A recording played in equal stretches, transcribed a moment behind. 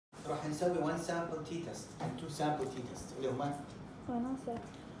حنسوي 1 sample t test and 2 sample t test اللي هما وناسة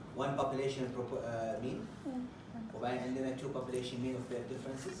 1 population mean وبعدين عندنا 2 population mean of their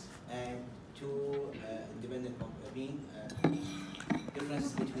differences and 2 independent mean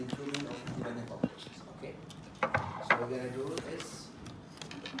differences between 2 mean of independent populations. Okay, so we're gonna do is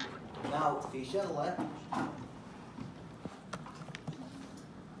now في شغلة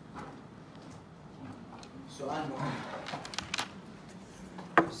سؤال مهم.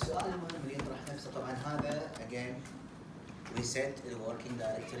 السؤال المهم اللي يطرح نفسه طبعا هذا again we set the working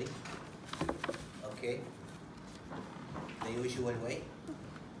directory. Okay, the usual way.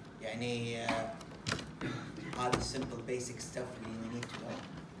 يعني هذا simple basic stuff اللي we need to know.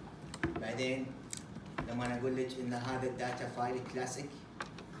 بعدين لما أنا أقول لك إن هذا الداتا فايل كلاسيك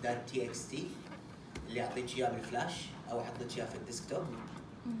 .txt اللي أعطيك إياه بالفلاش أو أحط لك إياه في الديسكتوب،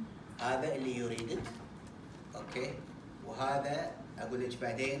 هذا اللي يريد. أوكي، وهذا أقول لك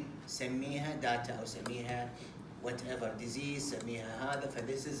بعدين سميها داتا أو سميها whatever disease سميها هذا،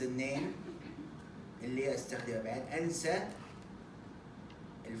 فthis is the name اللي استخدمه. بعدين انسى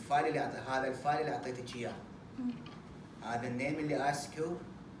الفايل اللي هذا الفايل اللي اعطيتك اياه، هذا النيم اللي ask you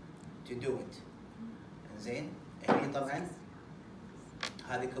to do it. زين، هني طبعا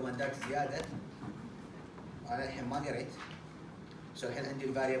هذه كوماندات زياده انا الحين ما قريت. سو الحين عندي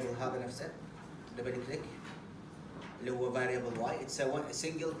الفاريبل هذا نفسه دبل كليك اللي هو variable y. it's a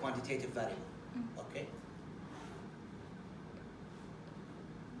single quantitative variable. اوكي،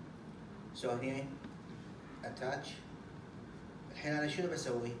 سو هني attach. الحين انا شنو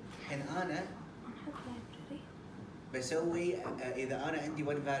بسوي؟ الحين انا بسوي اذا انا عندي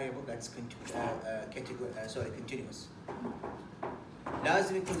one variable that's continuous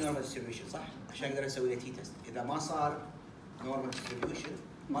لازم يكون normal distribution صح؟ عشان اقدر اسوي له t test. اذا ما صار normal distribution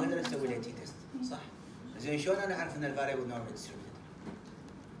ما اقدر اسوي له t test صح؟ زين شلون انا اعرف ان الفاريبل normal distributed؟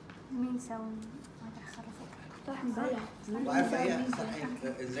 مين سوى ما تخرفوا؟ صح بلا بعرفها هي صحيح.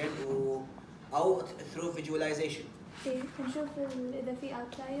 زين او through visualization. ايه نشوف اذا في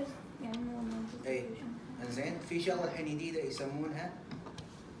outliers يعني مو موجود. اي انزين، في شغله الحين جديده يسمونها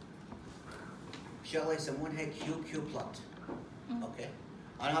QQ plot. اوكي،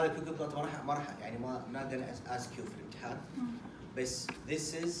 انا هذا QQ plot ما راح يعني ما نقدر ask you في الامتحان، بس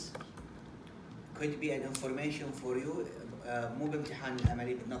this is could be an information for you مو بامتحان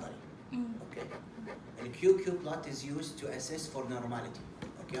العملي بالنظري. اوكي، ال QQ plot is used to assess for normality.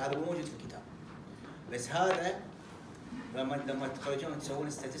 اوكي، هذا مو موجود في الكتاب، بس هذا لما تخرجون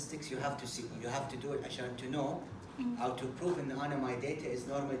تسوون statistics you have to see, you have to do it عشان to know how to prove ان انا my data is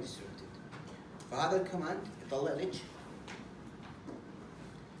normally distributed. فهذا الكوماند يطلع لك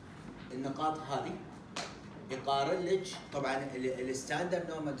النقاط هذه، يقارن لك طبعا الستاندرد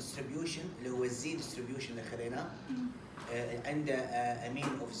نورمال ديستريبيوشن اللي هو الزي ديستريبيوشن اللي خذيناه عنده a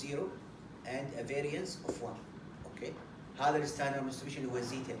mean of 0 and a variance of 1. اوكي، هذا الستاندرد ديستريبيوشن اللي هو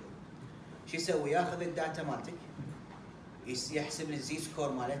الزي تيبل. شو يسوي؟ ياخذ الداتا مالتك يحسب لي الزي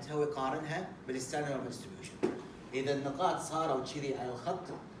سكور مالتها ويقارنها بالستاندرد نورمال ديستريبيوشن. اذا النقاط صاروا كذي على الخط،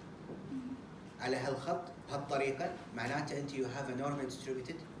 على هالخط بهالطريقه، معناته انت you have a normal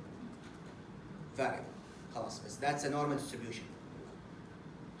distributed variable. خلاص، بس that's a normal distribution.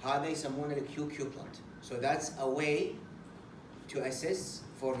 هذا يسمونه ال QQ plot. So that's a way to assess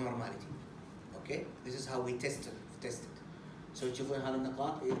for normality. Okay, this is how we test it. So تشوفون هذه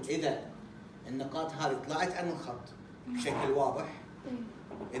النقاط، اذا النقاط هذه طلعت عن الخط بشكل واضح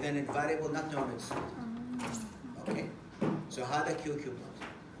اذا ال variable not normal distributed. اوكي، so هذا QQ plot.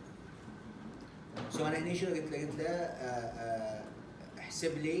 so انا هني شنو قلت له؟ قلت له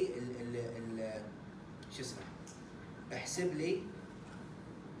احسب لي شو اسمه، احسب لي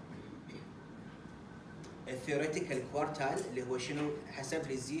الثيوريتيكال كوارتايل اللي هو شنو، حسب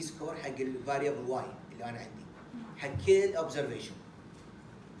لي الزي سكور حق الفاريبل واي اللي انا عندي حق كل الاوبزرفيشن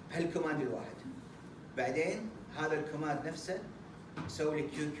بهالكوماند الواحد. بعدين هذا الكوماند نفسه يسوي لي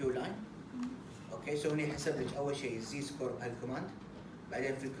QQ لاين. اوكي، سو هني حسب لك اول شيء الزي سكور بهالكوماند،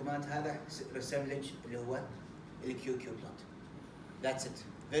 بعدين في الكوماند هذا رسم لك اللي هو QQ plot. That's it.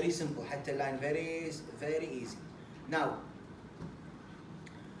 Very simple. حتى اللاين very easy. Now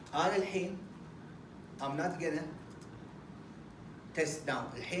أنا الحين I'm not gonna test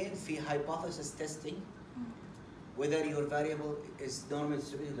now. الحين في hypothesis testing whether your variable is normal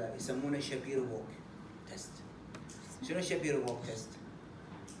distributed لا، يسمونه Shapiro-Wilk test. شنو Shapiro-Wilk test؟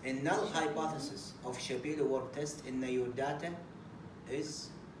 The null hypothesis of Shapiro-Wilk test إن your data is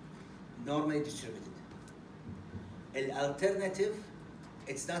normally distributed. The alternative,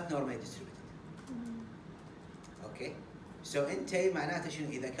 it's not normally distributed. Okay? So انت معناته شنو؟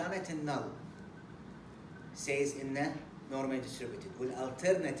 إذا كانت النل says إنه normally distributed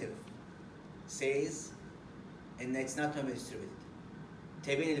والalternative says ان it's not normally distributed.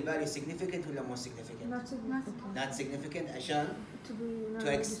 تبين الفاليو significant ولا مو significant؟ Not significant. not significant عشان To be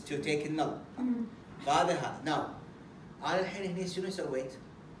to take النل. فهذا هذا. now انا الحين هني شنو سويت؟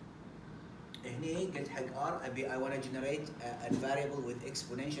 هني قلت حق ار ابي I want to generate a variable with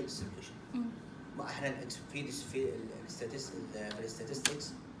exponential distribution. ما احنا في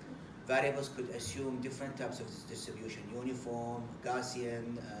statistics variables could assume different types of distribution: uniform,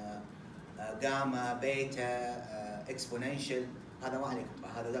 Gaussian, gamma, beta, exponential. هذا ما عليكم،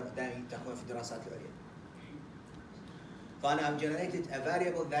 هذا دائما تاخذونه في الدراسات العليا. فأنا I've generated a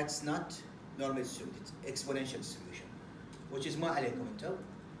variable that's not normally distributed, exponential distribution, which is ما عليكم انتم.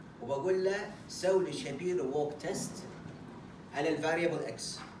 وبقول له سوي لي شابيرو ووك تيست على الفاريبل x.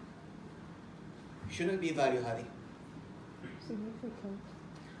 شنو البي فاليو هذه؟ significant.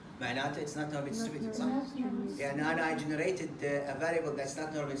 معناته it's not normally distributed صح؟ Not يعني أنا I generated a variable that's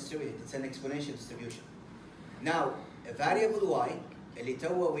not normally distributed, it's an exponential distribution. Now a variable y اللي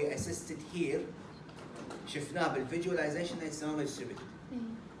تو we assisted here شفناه بالفيجواليزيشن it's normally distributed.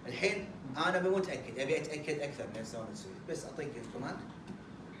 الحين أنا مو متأكد، أبي أتأكد أكثر من it's normally distributed، بس أعطيك الكوماند.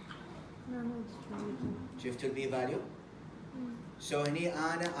 Normally distributed. شفتوا البي فاليو؟ So هني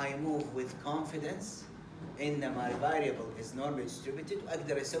أنا I move with confidence إن my variable is normally distributed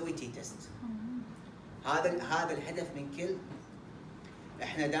وأقدر أسوي t test. هذا الهدف من كل.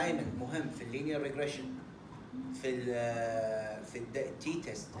 إحنا دائما مهم في اللينير ريجريشن في التي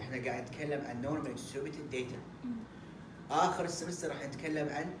تيست احنا قاعد نتكلم عن normally distributed data. اخر السمستر راح نتكلم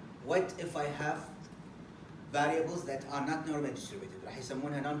عن what if I have variables that are not normally distributed، راح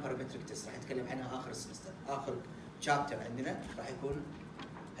يسمونها non parametric test، راح نتكلم عنها اخر السمستر. اخر شابتر عندنا راح يكون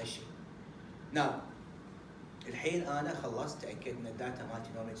هالشيء. Now الحين انا خلصت، تاكدت ان الداتا مالتي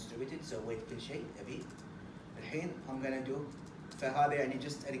normally distributed، سويت كل شيء ابي. الحين I'm gonna do، فهذا يعني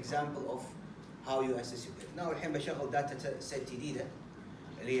just an example of how you assess your data. Now الحين بشغل داتا سيت جديدة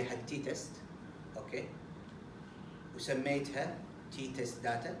اللي هي حق تي تيست، اوكي؟ وسميتها تي تيست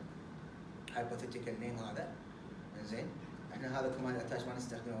داتا، hypothetical name هذا، زين؟ احنا هذا كمان اتاش ما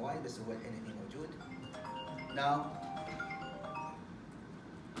نستخدمه وايد بس هو الحين هنا موجود. Now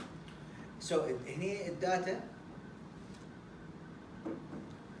so هني الداتا،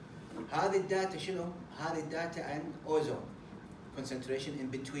 هذه الداتا شنو؟ هذه الداتا عن اوزون concentration in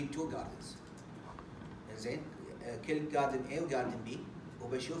between two gardens. زين كل جاردن A وجاردن B،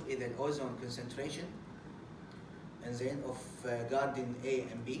 وبشوف اذا الاوزون concentration زين of garden A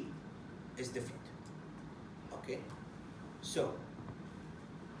and B is different. Okay, so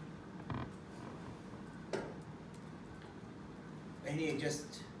هني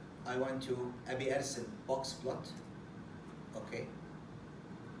just I want to ابي ارسم box plot. Okay,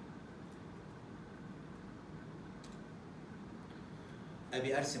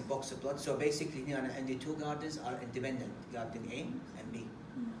 ابي ارسم box plot. So basically هنا انا عندي two gardens are independent, garden A and B.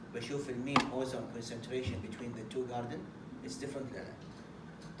 بشوف المين ozone concentration between the two garden is different. لا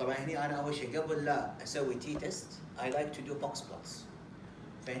طبعا هني انا اول شيء قبل لا اسوي تي تيست I like to do box plots.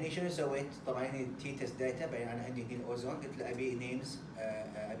 فهني شنو سويت؟ طبعا هني تي تيست داتا، بعدين انا عندي هني الاوزون، قلت له ابي نيمز،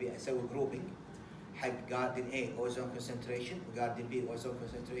 ابي اسوي جروبنج حق جاردن A ozone concentration وجاردن B ozone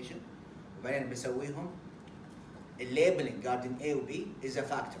concentration، وبعدين بسويهم الليبلنج جاردن A و B is a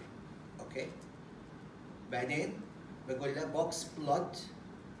factor. اوكي، بعدين بقول له بوكس بلوت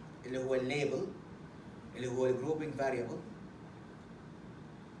اللي هو الليبل اللي هو الجروبنج فاريبل.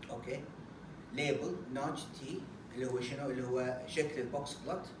 اوكي، ليبل نوتش تي اللي هو شنو؟ اللي هو شكل البوكس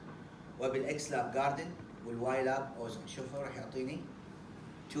بلوت، وبالاكس لاب جاردن والواي لاب اوزون. شوفوا راح يعطيني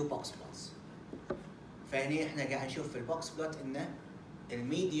 2 بوكس بلوتس. فهني احنا قاعد نشوف في البوكس بلوت انه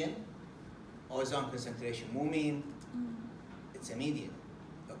الميديان اوزون كونسنتريشن مو مين، اتس ا ميديان.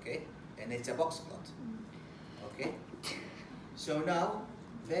 اوكي، and it's a box plot. Okay, so now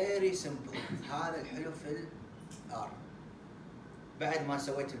very simple. هذا الحلو في ال R. بعد ما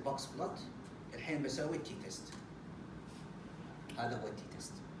سويت البوكس بلوت الحين بسوي التي تيست. هذا هو التي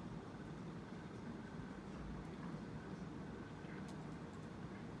تيست.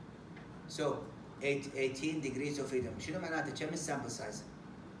 So 18 degrees of freedom شنو معناته؟ كم السامبل سايز؟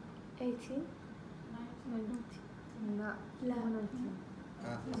 18 لا لا. بلا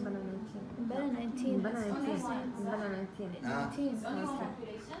 19 بلا 19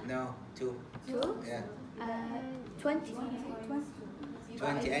 No, 2. 2 Yeah. 20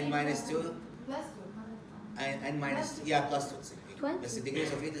 20 n minus 2 n minus yeah plus 2. 20. بس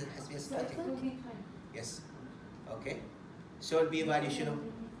degrees of freedom has to be static. 20 Yes. Okay. So البي فاليو شنو؟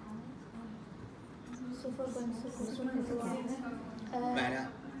 0.0 معناه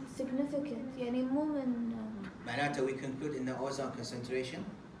significant يعني مو من معناته we conclude ان ozone concentration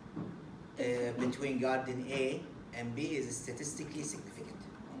between garden A and B is statistically significant.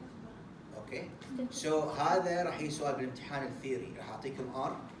 Okay? So هذا راح يجي سؤال بالامتحان الثيوري، راح اعطيكم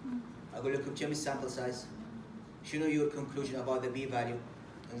R، اقول لكم كم السامبل سايز؟ شنو your conclusion about the B value؟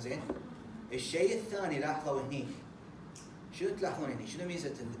 انزين؟ الشيء الثاني لاحظوا هني، شنو تلاحظون هني؟ شنو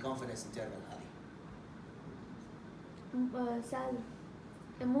ميزة الكونفدنس انترفال هذه؟ سالب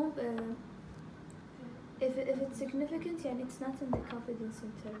مو if it's significant يعني it's not in the confidence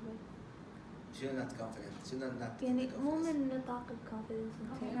interval. شنو not confident؟ شنو not يعني confident? مو من نطاق confidence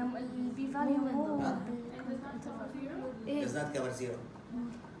interval. البي فاليو مو does not cover zero.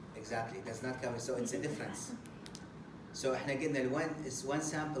 Exactly, does not cover, so it's a difference. So احنا قلنا one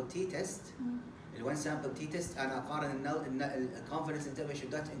sample t-test. one sample t-test انا اقارن الconfidence interval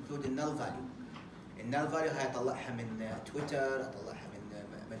should not include الnull value. الnull value هاي اطلعها من تويتر، اطلعها من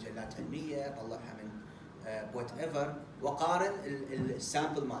مجلات علمية، اطلعها من whatever، واقارن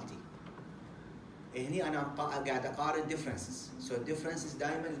السامبل مالتي. هني انا قاعد اقارن differences. So differences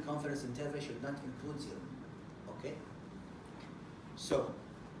دائما الconfidence interval should not include zero. Okay? So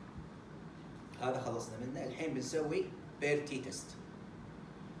هذا خلصنا منه، الحين بنسوي بير تي تيست.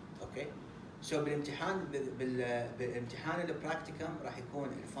 اوكي؟ سو بالامتحان بالامتحان البراكتيكم راح يكون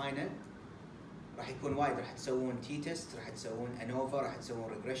الفاينل، راح يكون وايد، راح تسوون تي تيست، راح تسوون انوفا، راح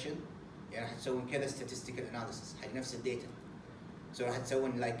تسوون ريجريشن، يعني راح تسوون كذا statistical analysis حق نفس الداتا. سو راح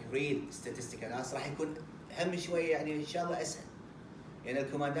تسوون لايك ريل statistical analysis، راح يكون هم شويه يعني ان شاء الله اسهل. يعني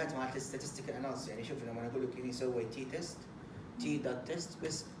الكوماندات مالت statistical analysis، يعني شوف لما اقول لك هني سوي تي تيست، تي دوت تيست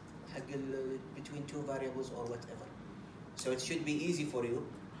بس حق between two variables or whatever. So it should be easy for you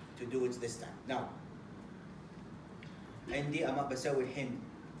to do it this time. Now عندي اما بسوي الحين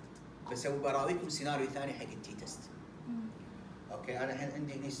براويكم سيناريو ثاني حق التي تيست. اوكي انا الحين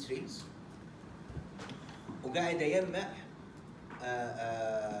عندي هني ستريمز وقاعد اجمع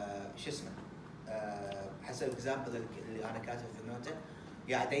شو اسمه حسب الاكزامبل اللي انا كاتبه في النوتة،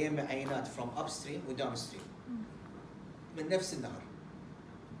 قاعد اجمع عينات from upstream و downstream من نفس النهر،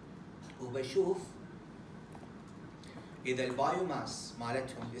 وبشوف اذا البايوماس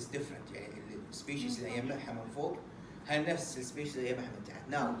مالتهم is different، يعني السبيشيز اللي يجمعها من فوق هل نفس السبيشيز اللي يجمعها من تحت.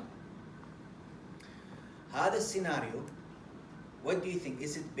 ناو هذا السيناريو what do you think,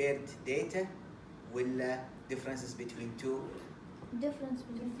 is it paired data ولا differences between two؟ difference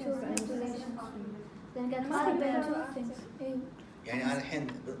between two populations. لأن قاعد نقارن بين two things. إيه. يعني انا الحين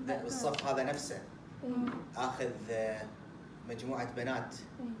بالصف هذا نفسه اخذ مجموعة بنات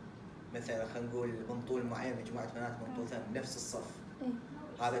مثلا خلينا نقول من طول معين، مجموعة بنات من طول ثاني نفس الصف،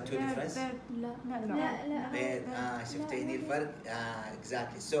 هذا تو ديفرنس؟ لا شفت هني الفرق؟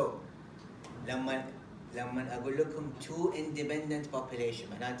 اكزاكتلي. سو لما اقول لكم تو اندبندنت بوبيليشن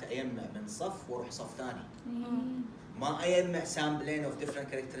معناته اجمع من صف واروح صف ثاني، ما اجمع سامبلين اوف ديفرنت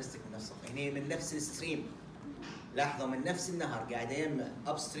كاركترستيك من الصف. هني من نفس الستريم، لاحظوا من نفس النهر قاعد اجمع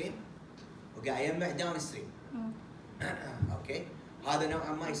اب ستريم وقاعد اجمع داون ستريم. اوكي، هذا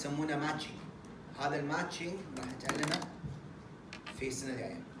نوعا ما يسمونه ماتشنج. هذا الماتشنج راح نتعلمه في السنه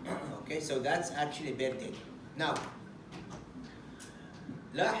الجايه. اوكي، so that's actually paired data. Now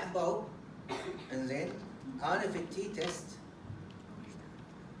لاحظوا انزين انا في التي تيست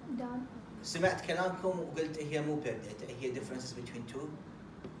سمعت كلامكم وقلت هي مو paired data، هي differences between two.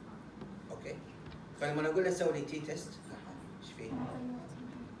 اوكي، فلما اقول له سوي لي تي تيست ايش فيه؟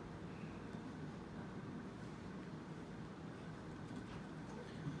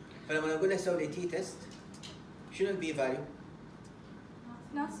 فلما اقول له سوي لي تي تيست شنو البي فاليو؟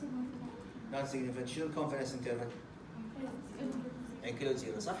 نون سيجنيفيكانت. شنو الكونفدنس انترفال؟ انكلود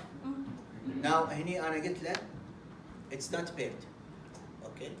زيرو صح؟ ناو هني انا قلت له اتس نوت بيرد.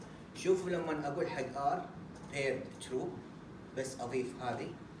 اوكي، شوفوا لما اقول حق ار بيرد ترو بس اضيف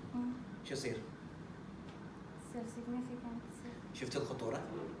هذه شو يصير؟ شفت الخطوره؟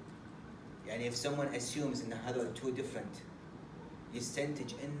 يعني if someone assumes ان هذول two different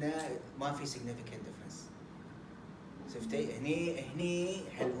يستنتج انه ما في significant difference. شفتي هني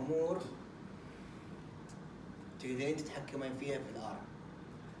هالامور تقدرين تتحكمين فيها في الار.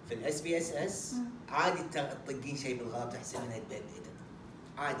 في الاس بي اس اس عادي تطقين شيء بالغلط تحسبينها بيرد داتا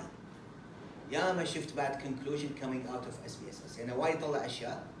عادي. يا ما شفت بعد conclusion coming out of SBS يعني وايد يطلع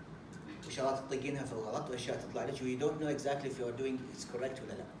اشياء وشغلات تطقينها في الغلط واشياء تطلع لك و you don't know exactly if you are doing it's correct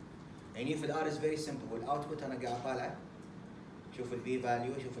ولا لا. يعني في الار is very simple والاوتبوت انا قاعد اطالع شوف البي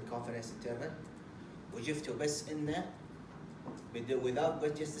فاليو شوف الكونفدنس انترفال وشفته بس انه without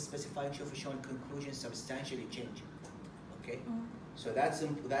but just specifying شوف شلون conclusion substantially change. Okay, so that's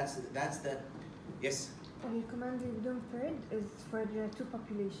the yes. الكوماند اللي بدون paired is for the two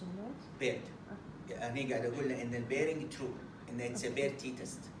population, right? paired. هني قاعد اقول له ان البيرنج true ان it's a paired t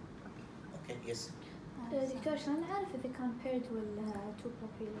test. اوكي يس. دكتور شلون نعرف إذا كان paired ولا two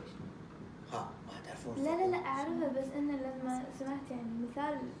population؟ ها ما تعرفون؟ لا أعرفها، بس إنه لما سمعت يعني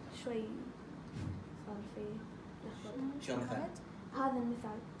مثال شوي صار فيه لخبطة. شو مثال؟ هذا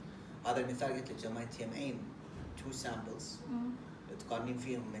المثال. هذا المثال قلت لك لما تجمعين two samples تقارنين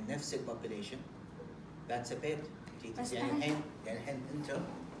فيهم من نفس البوبيليشن that's a paired. بس يعني الحين انتم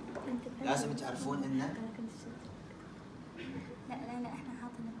أنت لازم تعرفون إنه أنا كنت أشتغل. لا احنا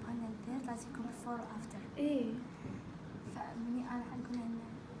حاطين بانل بير لازم يكون before or after. إيه. فمني انا اقول انه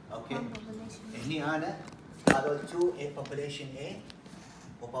اوكي. population. هني انا هذول two population A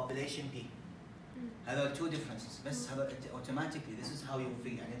و population B. هذول two differences بس هذول automatically this is how you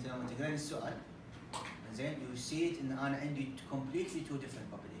feel. يعني انت لما تقرأين السؤال زين you see it ان انا عندي completely two different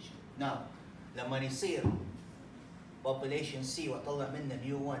population. now لما يصير population C واطلع منه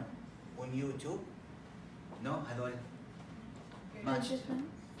mu 1 و mu 2 no هذول match.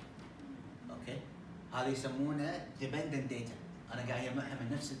 اوكي هذا يسمونه dependent data. انا قاعد اجمعها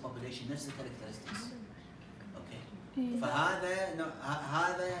من نفس البوبوليشن نفس الكاركترستكس. اوكي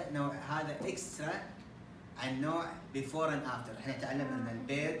هذا اكسترا عن نوع before and after. احنا تعلمنا ان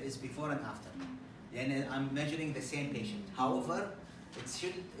البير is before and after لان I'm measuring the same patient. however it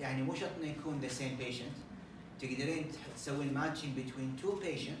should يعني مو شرط انه يكون the same patient. تقدرين تسوين matching between two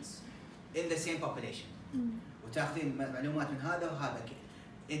patients in the same population وتاخذين معلومات من هذا وهذا.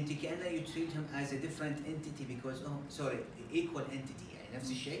 انت كانه you treat him as a different entity because equal entity يعني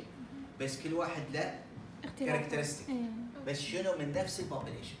نفس الشيء بس كل واحد له characteristic بس شنو من نفس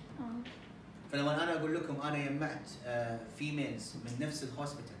البوبيليشن. فلما انا اقول لكم انا جمعت فيميلز من نفس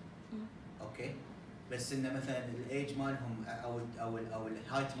الهوسبيتال اوكي بس انه مثلا الايج مالهم او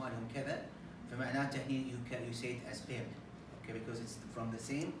الهايت مالهم كذا فمعناته هني you say it as paired okay because it's from the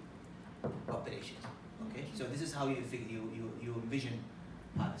same population. okay so this is how you envision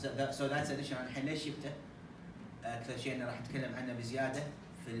هذا. so that's addition. الحين ليش جبته؟ اكثر شيء انا راح اتكلم عنه بزياده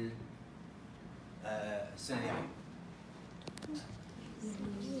في السنه الجايه.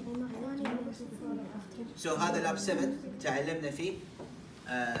 so هذا لاب 7 تعلمنا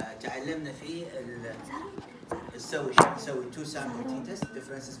فيه نسوي two sample t-test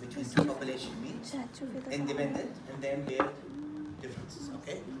differences between two population means independent and then paired differences.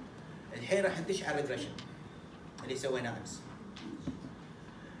 okay الحين راح ندش على الريجريشن اللي سويناه امس.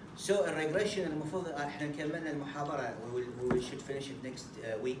 so الريجريشن المفروض احنا كملنا المحاضره we should finish it next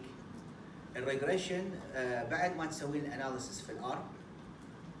week. الريجريشن بعد ما تسوي الاناليسيس في الار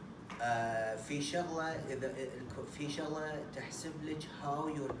في شغله تحسب لك how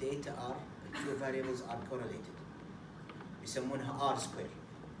your data are two variables are correlated يسمونها R square.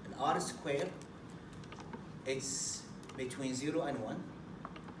 ال R square it's between 0 and 1.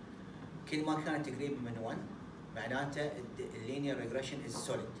 كل ما كانت قريبة من 1 معناته linear regression is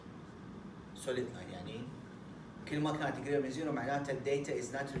solid line. يعني كل ما كانت قريبة من 0 معناته data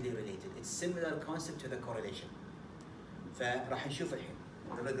is naturally related. It's similar concept to the correlation. فراح نشوف الحين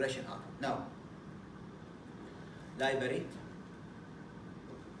regression R. now library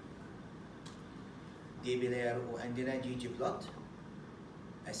DB layer وعندنا ggplot.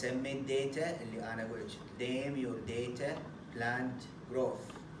 اسمي الداتا اللي انا اقول لك name your data planned growth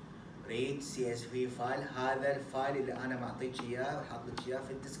read CSV file. هذا الفايل اللي انا معطيك اياه وحاط لك اياه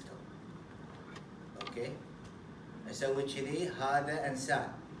في الديسكتوب. اوكي اسوي كذي هذا انساه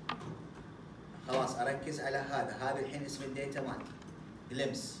خلاص اركز على هذا الحين اسم الداتا مالتي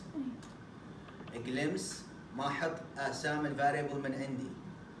glimpse ما احط اسامي الفاريبل من عندي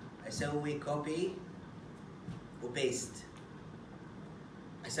اسوي كوبي وبيست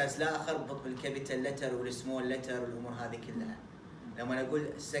اساس لا اخربط بالكابيتال لتر والسمول لتر والامور هذه كلها. لما اقول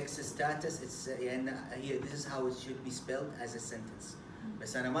sex status يعني هي this is how it should be spelled as a sentence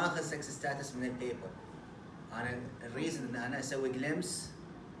بس انا ما اخذ sex status من البيبر. انا الريزن ان انا اسوي glimpse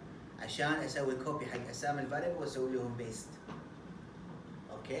عشان اسوي كوبي حق اسامي الفاريبل واسوي لهم بيست.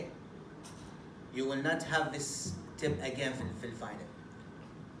 اوكي you will not have this tip again في الفاينل.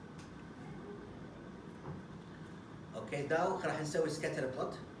 اوكي داو راح نسوي سكاتر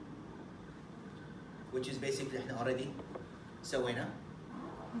بلوت which is basically احنا already سوينا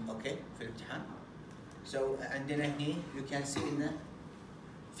اوكي في الامتحان. so عندنا هني you can see انه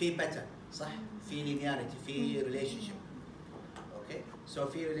في pattern صح؟ في linearity في relationship. اوكي so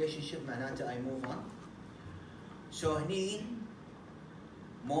في relationship معناته I move on. so هني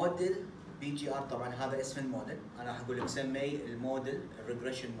موديل BGR طبعا هذا اسم الموديل. انا راح اقول لك سمي الموديل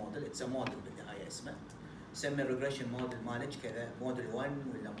الريجريشن موديل. اتس موديل بالنهايه اسمه. سمي الريجريشن موديل مالك كذا موديل 1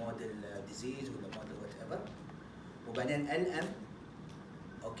 ولا موديل ديزيز ولا موديل وات ايفر. وبعدين LM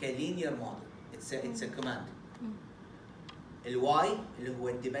اوكي لينير موديل. اتس ا كوماند. الواي اللي هو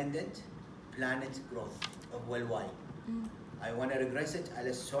الديبندنت planet growth هو الواي. I want to regress it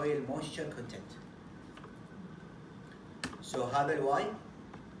على soil moisture content. So هذا الواي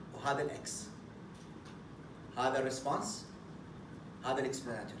وهذا الاكس. هذا الريسبونس، هذا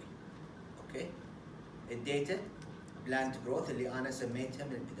الاكسبلاناتوري. اوكي؟ الداتا بلانت جروث اللي انا سميتها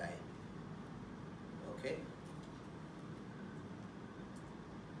من البدايه. اوكي؟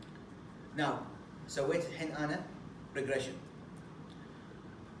 ناو سويت الحين انا ريجريشن.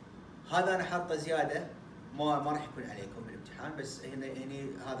 هذا انا حاطه زياده ما راح يكون عليكم بالامتحان، بس هني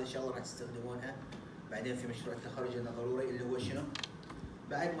هذا ان شاء الله راح تستخدمونها بعدين في مشروع التخرج انه ضروري، اللي هو شنو؟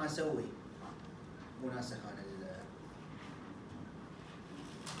 بعد ما اسوي مناسخ انا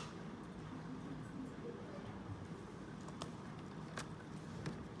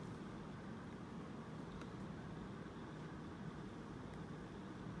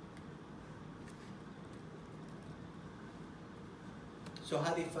سو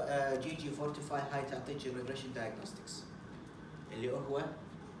هذه GG45 هاي تعطيك الريجريشن دايجنوستكس، اللي هو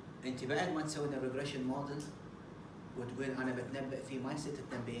انت بعد ما تسوي الريجريشن موديل وتقول انا بتنبأ فيه، ما يصير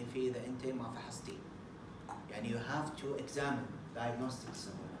تتنبئين فيه اذا انت ما فحصتيه. يعني you have to examine diagnostics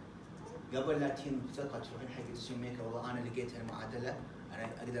يسمونه. قبل لا تجين ثقه تروحين حق الديسيجن ميكر والله انا لقيت هالمعادله انا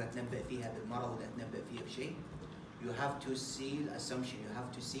اقدر اتنبأ فيها بالمرض ولا اتنبأ فيها بشيء. You have to see الاسsumption، you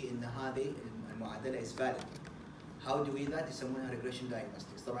have to see ان هذه المعادله is valid. How do we that؟ يسمونها regression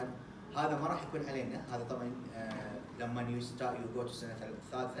diagnostics. طبعا هذا ما راح يكون علينا، هذا طبعا لما you go to السنه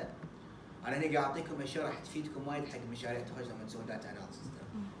الثالثه. انا هنا قاعد اعطيكم اشياء راح تفيدكم وايد حق مشاريع التخرج لما تسوون داتا اناليسيس.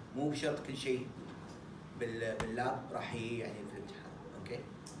 مو بشرط كل شيء باللاب راح يجي يعني في الامتحان. اوكي؟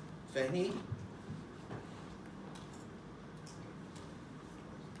 فهني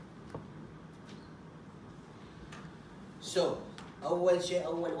اول شيء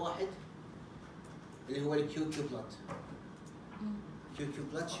اول واحد اللي هو الكيو كيو بلوت. كيو كيو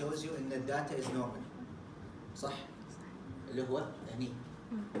بلوت shows you ان الداتا از نورمال. صح؟ اللي هو هني.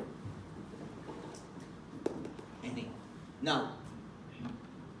 هني. ناو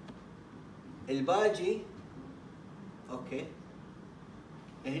الباجي اوكي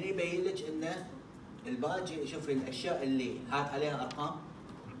هني يبين لك ان الباجي شوف الاشياء اللي حاط عليها ارقام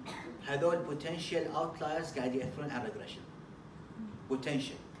هذول بوتنشال اوتلايرز قاعد ياثرون على الريجريشن.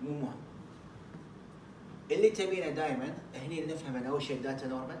 بوتنشال مو مهم. اللي تبينه دائما هني نفهم ان اول شيء الداتا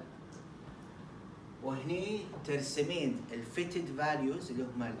نورمال، وهني ترسمين الفيتد فاليوز اللي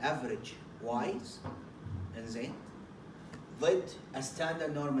هم الافريج وايز انزين ضد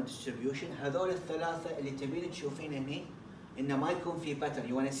ستاندرد نورمال ديستريبيوشن. هذول الثلاثه اللي تبين تشوفين هني انه ما يكون في باترن.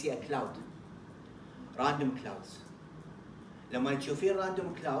 يو وانا سي ا كلاود راندوم كلاودز. لما تشوفين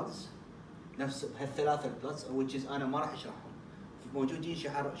راندوم كلاودز نفس بهالثلاثه البلوتس which is انا ما راح اشرحهم، موجودين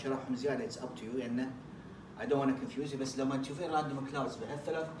شرحهم زياده اتس اب تو يو لانه I don't want to confuse you. بس لما تشوفين راندوم كلاودز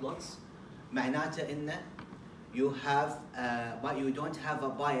بهالثلاث بلوتس معناته انه you don't have a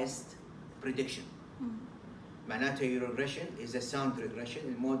biased prediction. معناته your regression is a sound regression.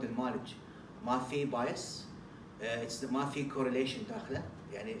 الموديل مالك ما في bias، ما في correlation داخله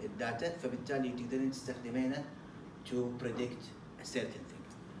يعني الداتا، فبالتالي تقدرين تستخدمينه to predict a certain thing.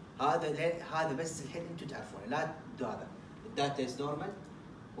 هذا بس الحين انتم تعرفونه، لا هذا الداتا is normal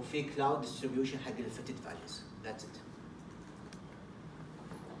وفي cloud distribution حق الفيتد values. That's it.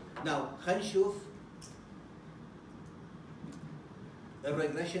 Now خلينا نشوف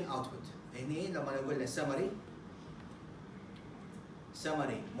الريجريشن اوتبوت. هني لما نقول له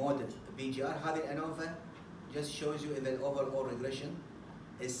summary model BGR هذه الانوفا just shows you if the overall regression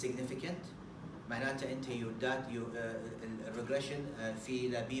is significant. معناته انت الريجريشن في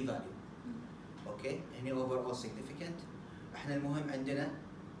له بي فاليو. اوكي؟ هني overall significant. احنا المهم عندنا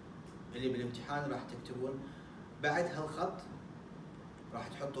اللي بالامتحان راح تكتبون بعد هالخط راح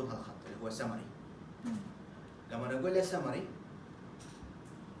تحطون هالخط اللي هو summary. لما نقول له summary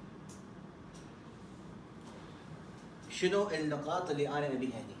شنو النقاط اللي انا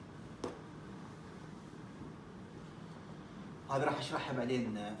ابيها هني؟ هذا راح اشرحها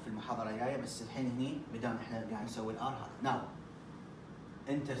بعدين في المحاضره الجايه، بس الحين هني بدام احنا قاعد نسوي الار هذا. ناو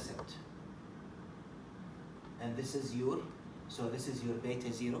intercept and this is your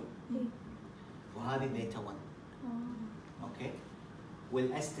beta 0 وهذه بيتا 1. اوكي؟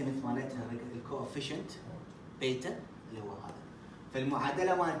 والاستيميت مالتها الكوفيشنت بيتا اللي هو هذا.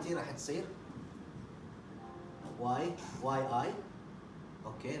 فالمعادله مالتي راح تصير واي اي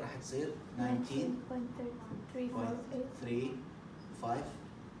اوكي راح تصير 19.355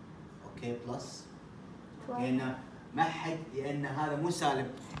 اوكي بلس لان هذا مو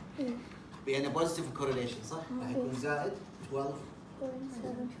سالب لانه بوزيتيف كورليشن صح؟ راح يكون زائد 12.75.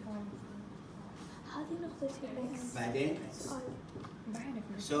 هذه نقطة اكس بعدين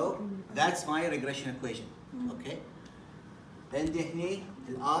So that's my regression equation. Okay. عندي هني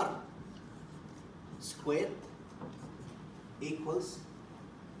R squared equals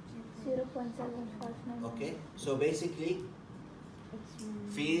 0.759. okay. So basically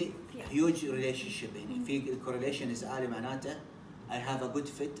في huge relationship هنا. في correlation is عالي معناته I have a good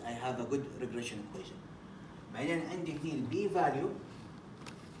fit, I have a good regression equation. بعدين عندي هني ال B value.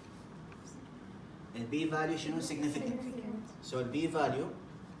 ال B value شنو significant. So ال B value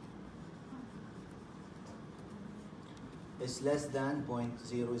is less than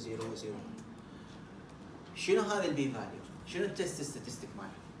 0.000. شنو هذا ال B value؟ شنو التست statistic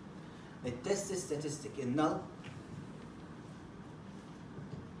ماله؟ التست statistic النل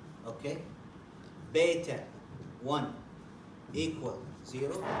اوكي بيتا 1 equal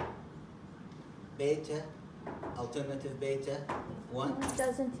 0 beta alternative beta 1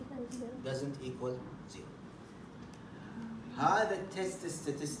 doesn't equal 0. هذا التست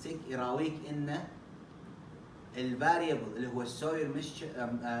statistic يراويك ان الفاريبل اللي هو السويل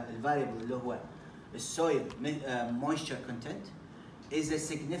الفاريبل اللي هو السويل moisture content is a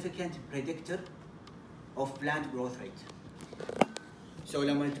significant predictor of plant growth rate. So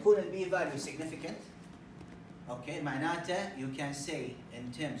لما تكون ال B value significant okay معناته you can say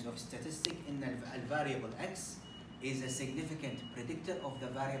in terms of statistic ان ال variable X is a significant predictor of the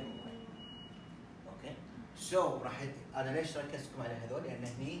variable Y. Okay. So انا ليش ركزتكم على هذول؟ لان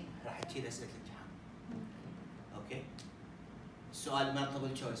هني راح تجي اسئله الامتحان. Okay. سؤال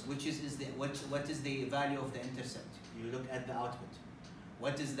multiple choice what is the value of the intercept? You look at the output.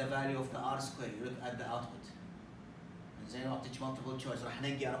 What is the value of the R square? You look at the output. زين اعطيك multiple choice راح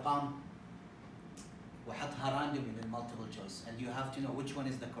نلقي ارقام واحطها randomly من multiple choice and you have to know which one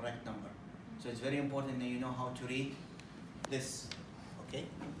is the correct number. So it's very important that you know how to read this. Okay.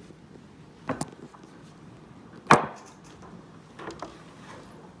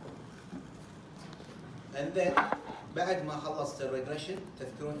 And then بعد ما خلصت الريجريشن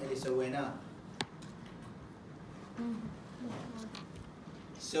تذكرون اللي سويناه.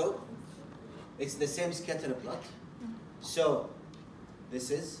 So it's the same scatter plot. So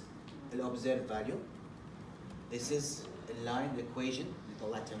this is the observed value. This is the line equation اللي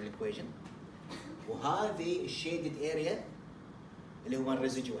طلعتها من equation. وهذه shaded area اللي هو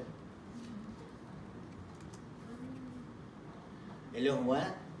الريزيدوال. اللي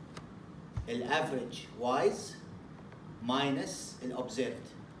هو الافريج وايز ماينس الأوبزيرفد.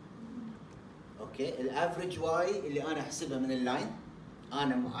 اوكي الافريج واي اللي انا احسبها من اللاين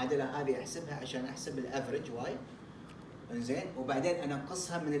انا المعادله هذه احسبها عشان احسب الافريج واي انزين وبعدين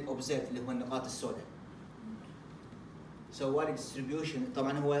انقصها من الاوبزيرفد اللي هو النقاط السوداء. سوالي ديستريبيوشن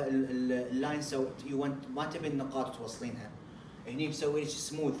طبعا هو اللاين يو ونت ما تبي النقاط توصلينها هني بسوي لك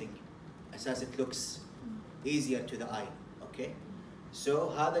سموثينج اساس it looks easier to the eye. اوكي سو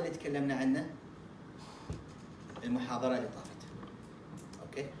هذا اللي تكلمنا عنه المحاضره اللي طافت.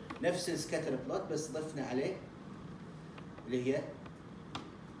 اوكي نفس السكاتر بلوت بس ضفنا عليه اللي هي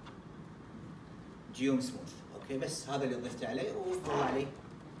جيوم سموث. اوكي بس هذا اللي ضفت عليه وطلع لي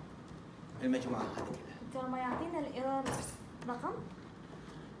المجموعه هذه كلها. ترى ما يعطينا الايرور رقم؟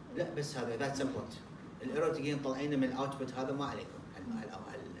 لا بس هذا ذاتس بلوت. الايرور تقدرين تطلعينه من الاوتبوت هذا ما عليكم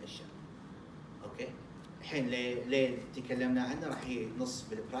هالاشياء. اوكي الحين ليه تكلمنا عنه راح هي نص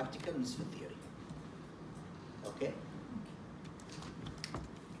بالبراكتيكال نص بالثيوري. اوكي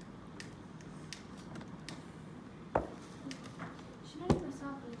شنو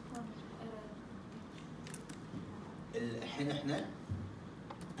المسافه اللي تكون الحين احنا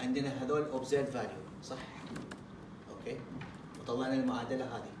عندنا هذول observed value صح؟ اوكي وطلعنا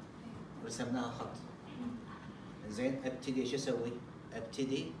المعادله هذه ورسمناها خط. زين ابتدي ايش اسوي؟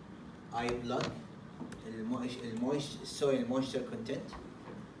 ابتدي I plug soil moisture content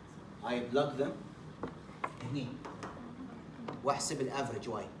I plug them هني واحسب الافريج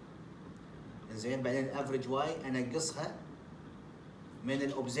واي. زين بعدين الافريج واي انقصها من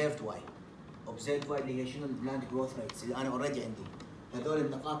الاوبزيرفد واي. اوبزيرفد واي اللي هي شنو البلاند جروث ريتس اللي انا اوريدي عندي هذول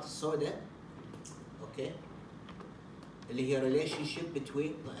النقاط السوداء. اوكي اللي هي relationship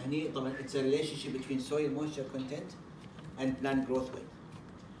between هني طبعا it's a relationship between soil moisture content and plant growth rate.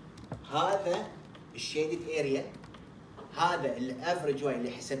 هذا الشيدد اريا هذا الافريج واي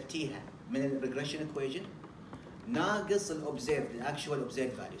اللي حسبتيها من الريجريشن ايكويشن ناقص الاوبزيرفد الاكشوال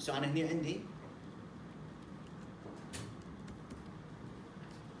اوبزيرفد فاليو. سو انا هني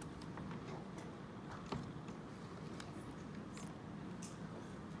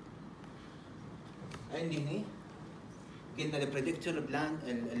عندي هني قلنا البريدكتور بلان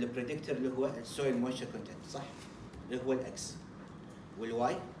البريدكتور اللي هو السويل مويستشر كونتنت صح؟ اللي هو الاكس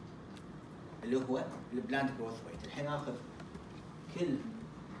والواي اللي هو البلاند جروث ريت. الحين اخذ كل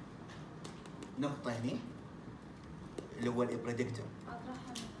نقطة هني اللي هو البريدكتور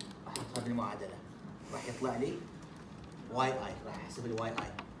احطها بالمعادلة، راح يطلع لي واي اي، راح احسب الواي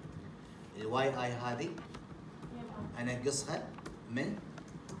اي. الواي اي هذه انقصها من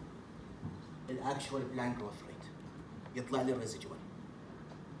الاكشوال بلان جروث ريت، يطلع لي الريزيدوال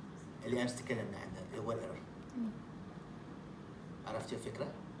اللي امس تكلمنا عنه اللي هو الايرور. عرفتوا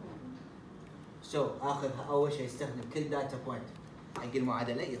الفكرة؟ اخذ اول شيء استخدم كل داتا بوينت حق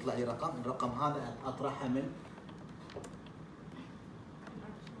المعادلة يطلع لي رقم، الرقم هذا اطرحه من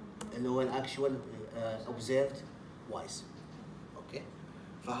اللي هو الاكشوال اوبزيرفد وايز. اوكي؟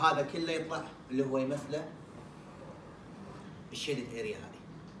 فهذا كله يطلع اللي هو يمثله الشيدد اريا هذه.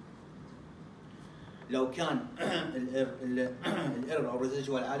 لو كان الايرور او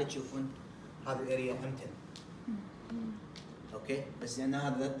الريزيدوال عالي تشوفون هذه الاريا امتن. اوكي؟ بس لان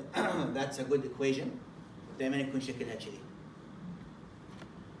هذا ذاتس ا جود ايكويشن دائما يكون شكلها كذي.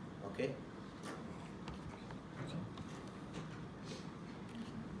 اوكي؟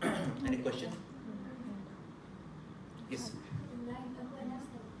 Any question? Yes.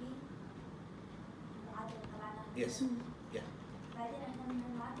 Yes. Yeah.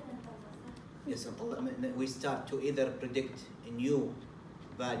 Yes. We start to either predict new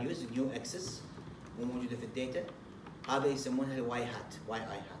values, new axis وموجودة في الداتا. هذا يسمونها الواي هات، واي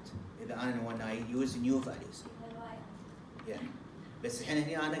اي هات. إذا أنا when I use new values. Yeah. بس الحين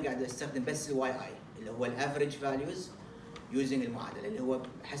هنا أنا قاعد أستخدم بس الواي اي اللي هو الافريج values using المعادلة اللي هو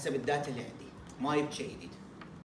حسب الداتا اللي عندي، ما جبت شيء جديد.